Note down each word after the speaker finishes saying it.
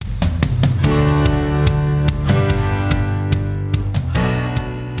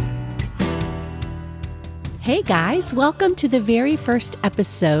Hey guys, welcome to the very first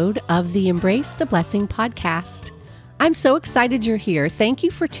episode of the Embrace the Blessing podcast. I'm so excited you're here. Thank you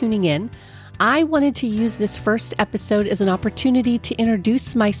for tuning in. I wanted to use this first episode as an opportunity to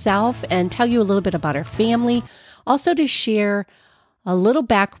introduce myself and tell you a little bit about our family, also to share a little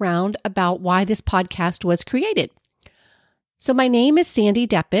background about why this podcast was created. So my name is Sandy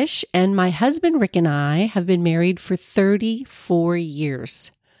Deppish, and my husband Rick and I have been married for 34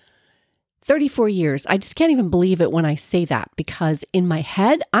 years. 34 years. I just can't even believe it when I say that because in my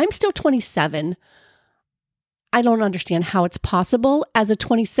head, I'm still 27. I don't understand how it's possible as a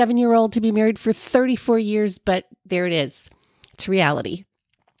 27-year-old to be married for 34 years, but there it is. It's reality.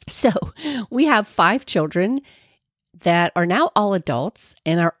 So we have 5 children that are now all adults,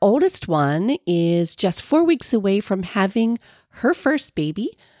 and our oldest one is just 4 weeks away from having her first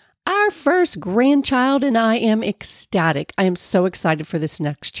baby, our first grandchild, and I am ecstatic. I am so excited for this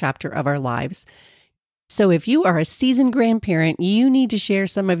next chapter of our lives. So if you are a seasoned grandparent, you need to share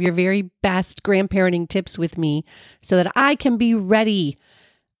some of your very best grandparenting tips with me so that I can be ready.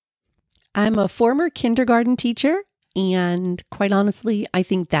 I'm a former kindergarten teacher, and quite honestly, I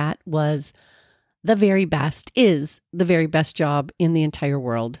think that is the very best job in the entire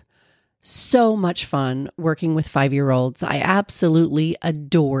world. So much fun working with 5-year-olds. I absolutely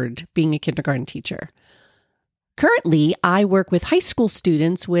adored being a kindergarten teacher. Currently, I work with high school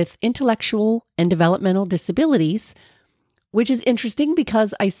students with intellectual and developmental disabilities, which is interesting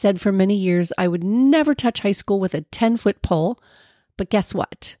because I said for many years I would never touch high school with a 10-foot pole. But guess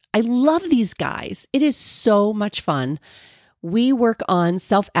what? I love these guys. It is so much fun. We work on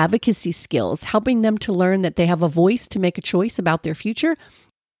self-advocacy skills, helping them to learn that they have a voice to make a choice about their future,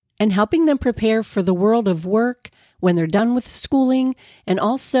 and helping them prepare for the world of work when they're done with schooling, and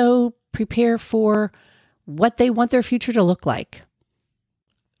also prepare for what they want their future to look like.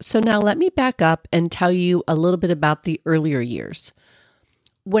 So now let me back up and tell you a little bit about the earlier years.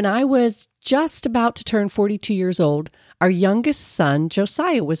 When I was just about to turn 42 years old, our youngest son,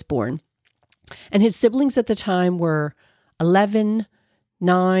 Josiah, was born. And his siblings at the time were 11,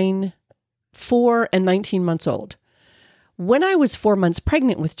 9, 4, and 19 months old. When I was 4 months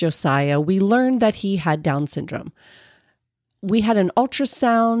pregnant with Josiah, we learned that he had Down syndrome. We had an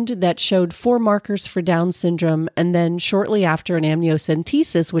ultrasound that showed 4 markers for Down syndrome, and then shortly after an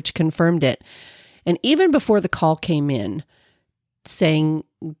amniocentesis, which confirmed it. And even before the call came in saying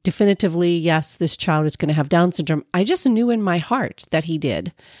definitively, yes, this child is going to have Down syndrome, I just knew in my heart that he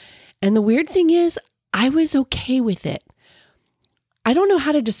did. And the weird thing is, I was okay with it. I don't know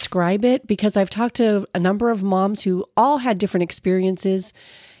how to describe it because I've talked to a number of moms who all had different experiences,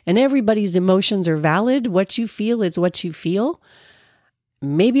 and everybody's emotions are valid. What you feel is what you feel.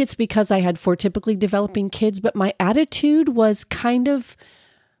 Maybe it's because I had 4 typically developing kids, but my attitude was kind of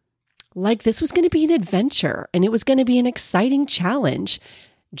like this was going to be an adventure and it was going to be an exciting challenge.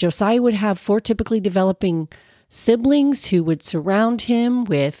 Josiah would have 4 typically developing siblings who would surround him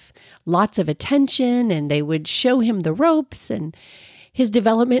with lots of attention, and they would show him the ropes, and his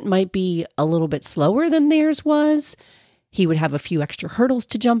development might be a little bit slower than theirs was. He would have a few extra hurdles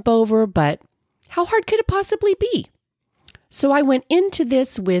to jump over, but how hard could it possibly be? So I went into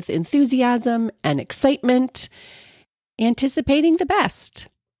this with enthusiasm and excitement, anticipating the best.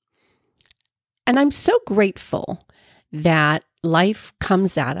 And I'm so grateful that life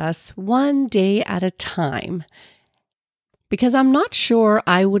comes at us one day at a time, because I'm not sure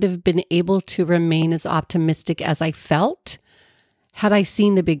I would have been able to remain as optimistic as I felt had I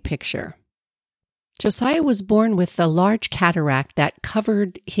seen the big picture. Josiah was born with a large cataract that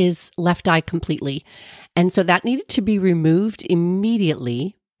covered his left eye completely, and so that needed to be removed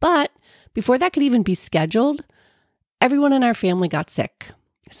immediately. But before that could even be scheduled, everyone in our family got sick.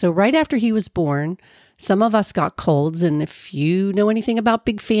 So right after he was born, some of us got colds, and if you know anything about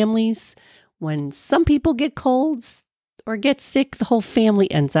big families, when some people get colds or get sick, the whole family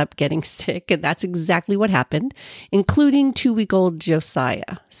ends up getting sick, and that's exactly what happened, including 2-week-old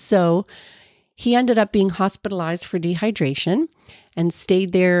Josiah. So he ended up being hospitalized for dehydration and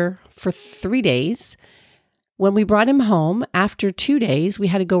stayed there for 3 days. When we brought him home, after 2 days, we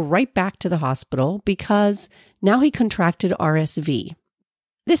had to go right back to the hospital because now he contracted RSV.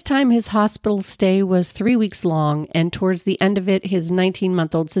 This time, his hospital stay was 3 weeks long, and towards the end of it, his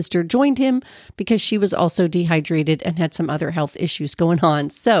 19-month-old sister joined him because she was also dehydrated and had some other health issues going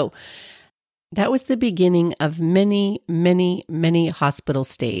on. So that was the beginning of many, many, many hospital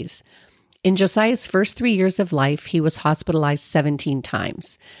stays. In Josiah's first 3 years of life, he was hospitalized 17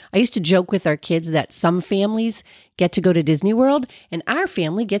 times. I used to joke with our kids that some families get to go to Disney World, and our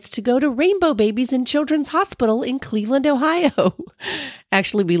family gets to go to Rainbow Babies and Children's Hospital in Cleveland, Ohio.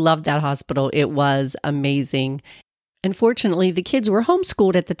 Actually, we loved that hospital. It was amazing. Unfortunately, the kids were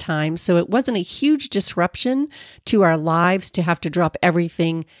homeschooled at the time, so it wasn't a huge disruption to our lives to have to drop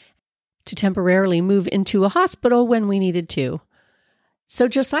everything to temporarily move into a hospital when we needed to. So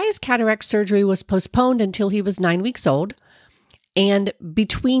Josiah's cataract surgery was postponed until he was 9 weeks old, and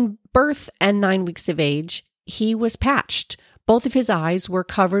between birth and 9 weeks of age, he was patched. Both of his eyes were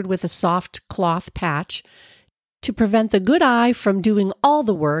covered with a soft cloth patch to prevent the good eye from doing all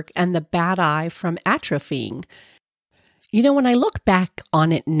the work and the bad eye from atrophying. You know, when I look back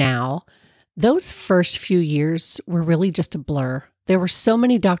on it now, those first few years were really just a blur. There were so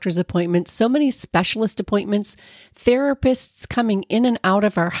many doctor's appointments, so many specialist appointments, therapists coming in and out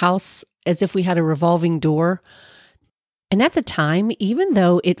of our house as if we had a revolving door. And at the time, even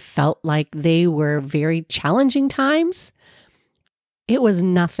though it felt like they were very challenging times, it was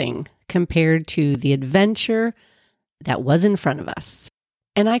nothing compared to the adventure that was in front of us.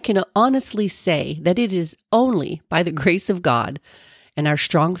 And I can honestly say that it is only by the grace of God and our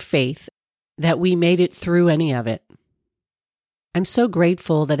strong faith that we made it through any of it. I'm so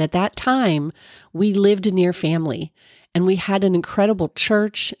grateful that at that time we lived near family and we had an incredible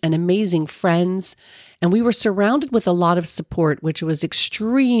church and amazing friends, and we were surrounded with a lot of support, which was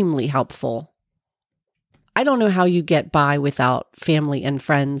extremely helpful. I don't know how you get by without family and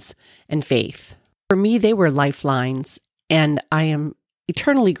friends and faith. For me, they were lifelines, and I am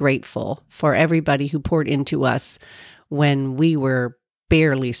eternally grateful for everybody who poured into us when we were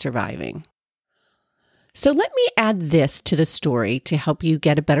barely surviving. So let me add this to the story to help you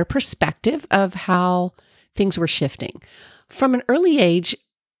get a better perspective of how things were shifting. From an early age,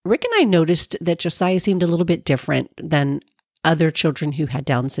 Rick and I noticed that Josiah seemed a little bit different than other children who had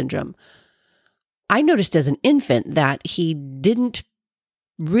Down syndrome. I noticed as an infant that he didn't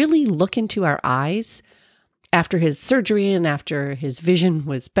really look into our eyes after his surgery and after his vision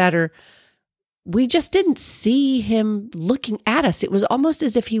was better. We just didn't see him looking at us. It was almost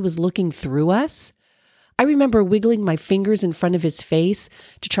as if he was looking through us. I remember wiggling my fingers in front of his face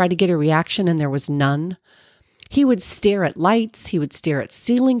to try to get a reaction, and there was none. He would stare at lights. He would stare at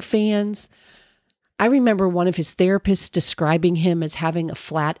ceiling fans. I remember one of his therapists describing him as having a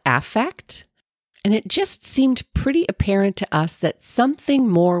flat affect, and it just seemed pretty apparent to us that something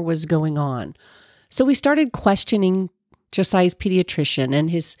more was going on. So we started questioning Josiah's pediatrician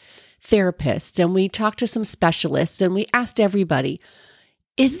and his therapists, and we talked to some specialists, and we asked everybody,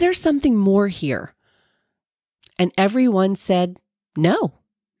 is there something more here? And everyone said no.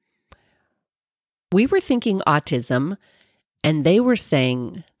 We were thinking autism, and they were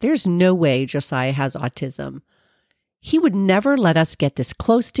saying, there's no way Josiah has autism. He would never let us get this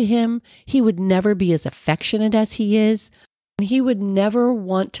close to him. He would never be as affectionate as he is. And he would never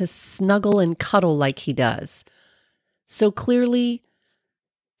want to snuggle and cuddle like he does. So clearly,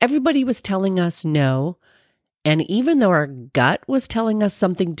 everybody was telling us no. And even though our gut was telling us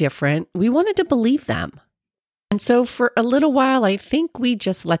something different, we wanted to believe them. And so for a little while, I think we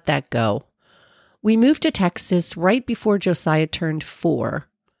just let that go. We moved to Texas right before Josiah turned 4,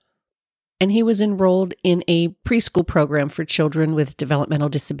 and he was enrolled in a preschool program for children with developmental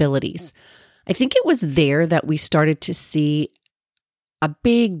disabilities. I think it was there that we started to see a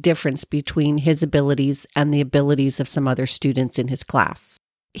big difference between his abilities and the abilities of some other students in his class.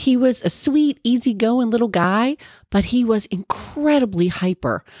 He was a sweet, easygoing little guy, but he was incredibly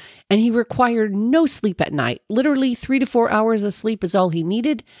hyper, and he required no sleep at night. Literally 3 to 4 hours of sleep is all he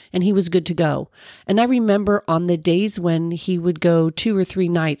needed, and he was good to go. And I remember on the days when he would go 2 or 3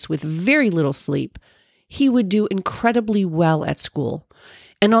 nights with very little sleep, he would do incredibly well at school.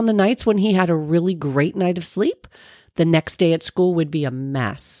 And on the nights when he had a really great night of sleep, the next day at school would be a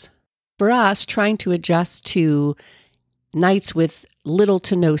mess. For us, trying to adjust to nights with little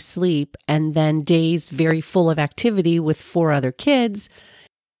to no sleep and then days very full of activity with 4 other kids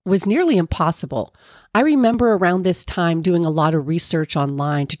was nearly impossible. I remember around this time doing a lot of research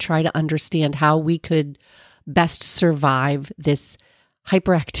online to try to understand how we could best survive this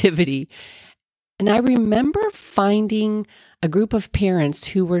hyperactivity. And I remember finding a group of parents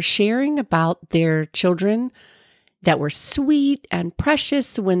who were sharing about their children that were sweet and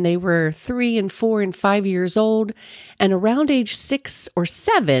precious when they were 3 and 4 and 5 years old. And around age 6 or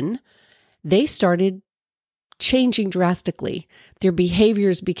 7, they started changing drastically. Their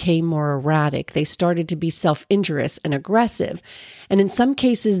behaviors became more erratic. They started to be self-injurious and aggressive. And in some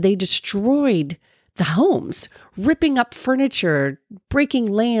cases, they destroyed the homes, ripping up furniture, breaking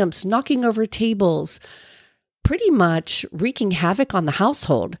lamps, knocking over tables, pretty much wreaking havoc on the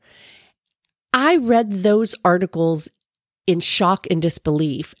household. I read those articles in shock and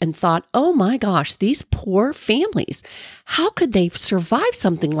disbelief and thought, oh my gosh, these poor families, how could they survive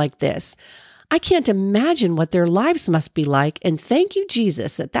something like this? I can't imagine what their lives must be like. And thank you,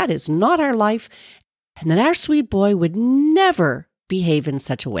 Jesus, that is not our life and that our sweet boy would never behave in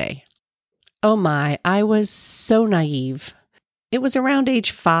such a way. Oh my, I was so naive. It was around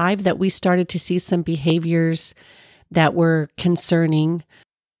age 5 that we started to see some behaviors that were concerning.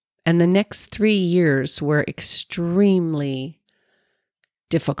 And the next 3 years were extremely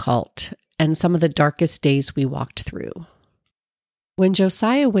difficult and some of the darkest days we walked through. When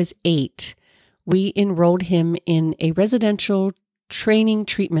Josiah was 8, we enrolled him in a residential training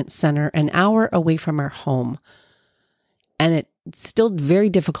treatment center an hour away from our home. And it's still very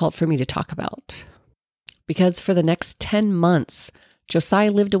difficult for me to talk about because for the next 10 months,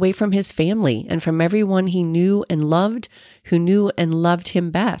 Josiah lived away from his family and from everyone he knew and loved, who knew and loved him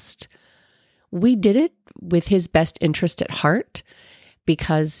best. We did it with his best interest at heart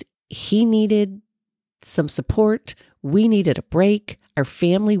because he needed some support. We needed a break. Our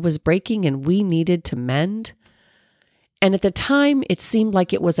family was breaking and we needed to mend. And at the time, it seemed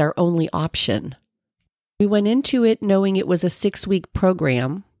like it was our only option. We went into it knowing it was a 6-week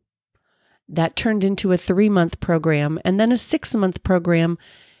program that turned into a 3-month program and then a 6-month program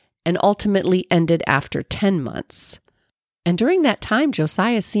and ultimately ended after 10 months. And during that time,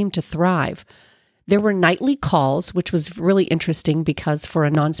 Josiah seemed to thrive. There were nightly calls, which was really interesting because for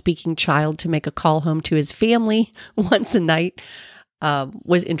a non-speaking child to make a call home to his family once a night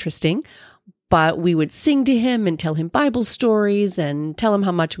was interesting. But we would sing to him and tell him Bible stories and tell him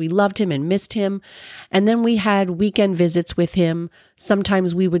how much we loved him and missed him. And then we had weekend visits with him.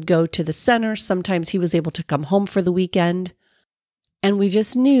 Sometimes we would go to the center. Sometimes he was able to come home for the weekend. And we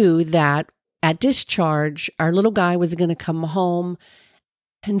just knew that at discharge, our little guy was going to come home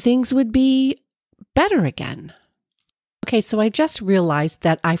and things would be better again. Okay, so I just realized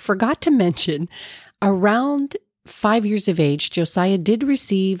that I forgot to mention around 5 years of age, Josiah did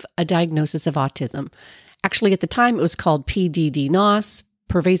receive a diagnosis of autism. Actually, at the time, it was called PDD-NOS,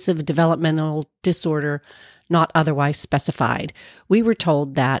 Pervasive Developmental Disorder, not otherwise specified. We were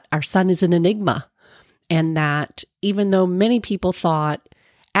told that our son is an enigma, and that even though many people thought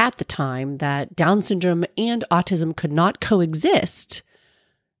at the time that Down syndrome and autism could not coexist,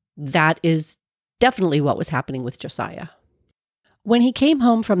 that is definitely what was happening with Josiah. When he came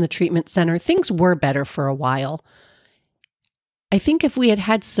home from the treatment center, things were better for a while. I think if we had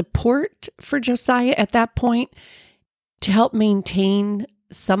had support for Josiah at that point to help maintain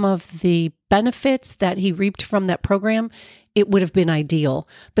some of the benefits that he reaped from that program, it would have been ideal.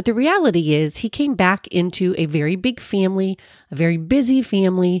 But the reality is he came back into a very big family, a very busy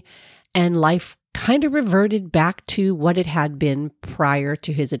family, and life kind of reverted back to what it had been prior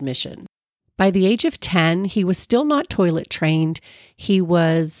to his admission. By the age of 10, he was still not toilet trained. He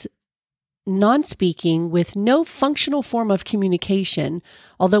was non-speaking with no functional form of communication.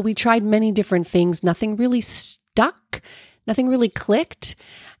 Although we tried many different things, nothing really stuck, nothing really clicked.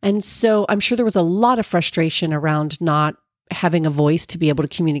 And so I'm sure there was a lot of frustration around not having a voice to be able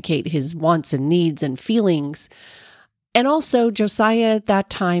to communicate his wants and needs and feelings. And also Josiah at that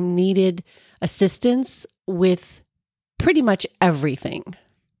time needed assistance with pretty much everything.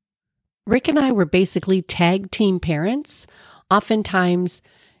 Rick and I were basically tag team parents, oftentimes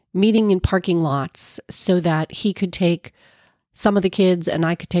meeting in parking lots so that he could take some of the kids and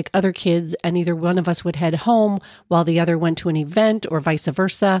I could take other kids, and either one of us would head home while the other went to an event or vice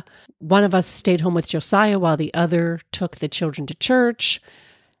versa. One of us stayed home with Josiah while the other took the children to church.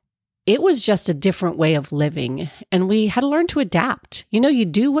 It was just a different way of living, and we had to learn to adapt. You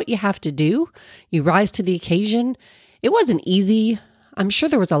do what you have to do. You rise to the occasion. It wasn't easy. I'm sure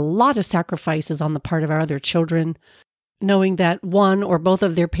there was a lot of sacrifices on the part of our other children, knowing that one or both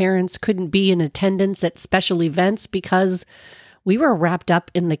of their parents couldn't be in attendance at special events because we were wrapped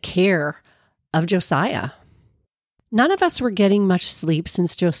up in the care of Josiah. None of us were getting much sleep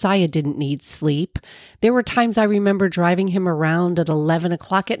since Josiah didn't need sleep. There were times I remember driving him around at 11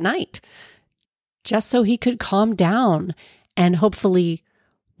 o'clock at night just so he could calm down and hopefully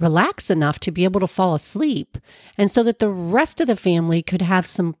relax enough to be able to fall asleep, and so that the rest of the family could have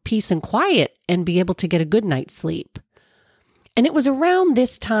some peace and quiet and be able to get a good night's sleep. And it was around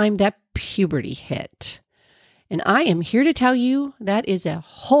this time that puberty hit. And I am here to tell you that is a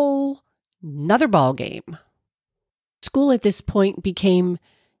whole nother ballgame. School at this point became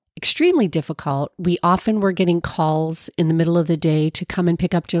extremely difficult. We often were getting calls in the middle of the day to come and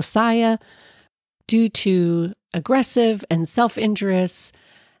pick up Josiah due to aggressive and self-injurious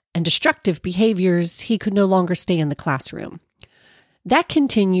and destructive behaviors, he could no longer stay in the classroom. That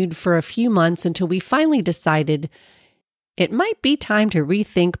continued for a few months until we finally decided it might be time to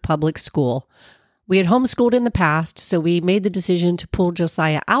rethink public school. We had homeschooled in the past, so we made the decision to pull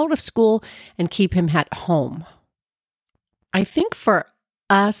Josiah out of school and keep him at home. I think for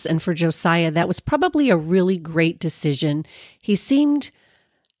us and for Josiah, that was probably a really great decision. He seemed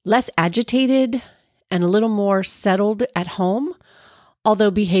less agitated and a little more settled at home,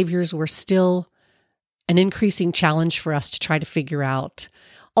 although behaviors were still an increasing challenge for us to try to figure out.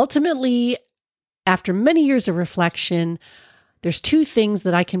 Ultimately, after many years of reflection, there's two things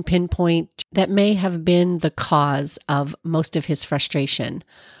that I can pinpoint that may have been the cause of most of his frustration.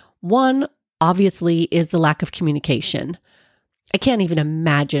 One, obviously, is the lack of communication. I can't even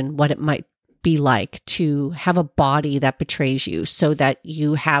imagine what it might be like to have a body that betrays you so that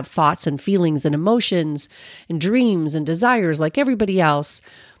you have thoughts and feelings and emotions and dreams and desires like everybody else,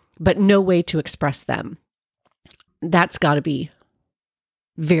 but no way to express them. That's got to be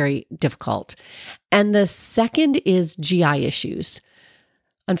very difficult. And the second is GI issues.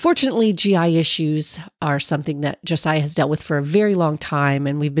 Unfortunately, GI issues are something that Josiah has dealt with for a very long time,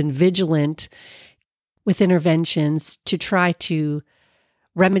 and we've been vigilant with interventions to try to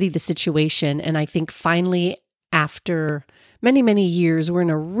remedy the situation. And I think finally, after many, many years, we're in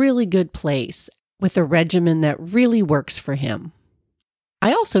a really good place with a regimen that really works for him.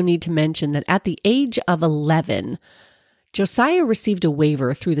 I also need to mention that at the age of 11, Josiah received a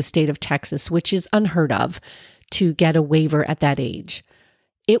waiver through the state of Texas, which is unheard of to get a waiver at that age.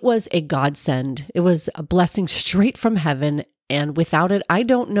 It was a godsend. It was a blessing straight from heaven, and without it, I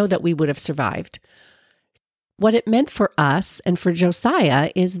don't know that we would have survived. What it meant for us and for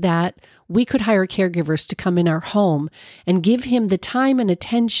Josiah is that we could hire caregivers to come in our home and give him the time and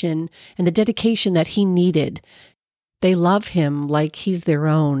attention and the dedication that he needed. They love him like he's their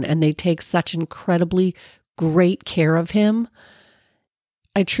own, and they take such incredibly great care of him.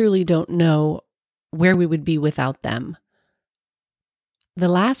 I truly don't know where we would be without them. The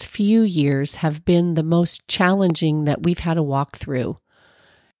last few years have been the most challenging that we've had to walk through.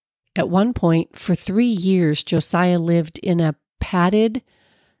 At one point, for 3 years, Josiah lived in a padded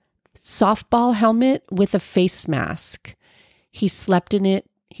softball helmet with a face mask. He slept in it.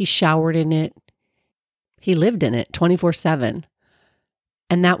 He showered in it. He lived in it 24/7.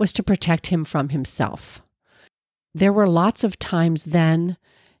 And that was to protect him from himself. There were lots of times then,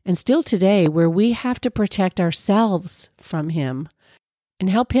 and still today, where we have to protect ourselves from him and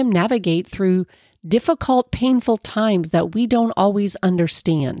help him navigate through difficult, painful times that we don't always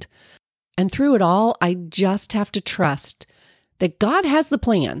understand. And through it all, I just have to trust that God has the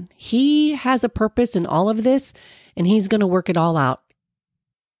plan. He has a purpose in all of this, and he's going to work it all out.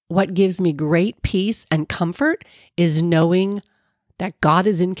 What gives me great peace and comfort is knowing that God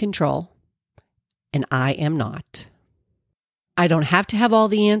is in control and I am not. I don't have to have all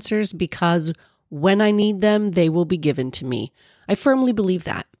the answers because when I need them, they will be given to me. I firmly believe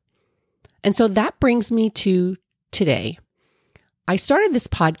that. And so that brings me to today. I started this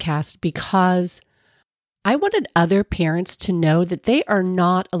podcast because I wanted other parents to know that they are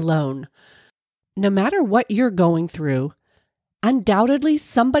not alone. No matter what you're going through, undoubtedly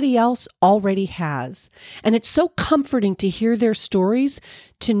somebody else already has. And it's so comforting to hear their stories,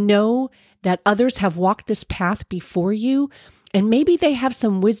 to know that others have walked this path before you, and maybe they have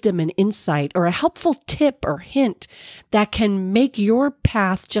some wisdom and insight or a helpful tip or hint that can make your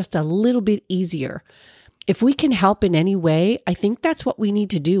path just a little bit easier. If we can help in any way, I think that's what we need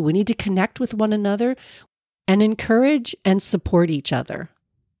to do. We need to connect with one another and encourage and support each other.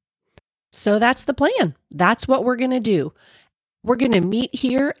 So that's the plan. That's what we're going to do. We're going to meet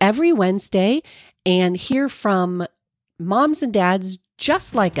here every Wednesday and hear from moms and dads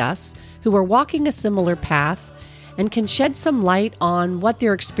just like us who are walking a similar path and can shed some light on what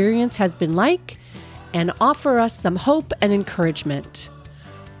their experience has been like and offer us some hope and encouragement.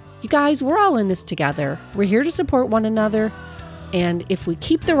 You guys, we're all in this together. We're here to support one another. And if we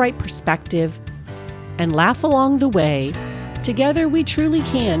keep the right perspective and laugh along the way, together we truly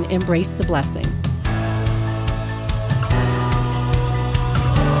can embrace the blessing.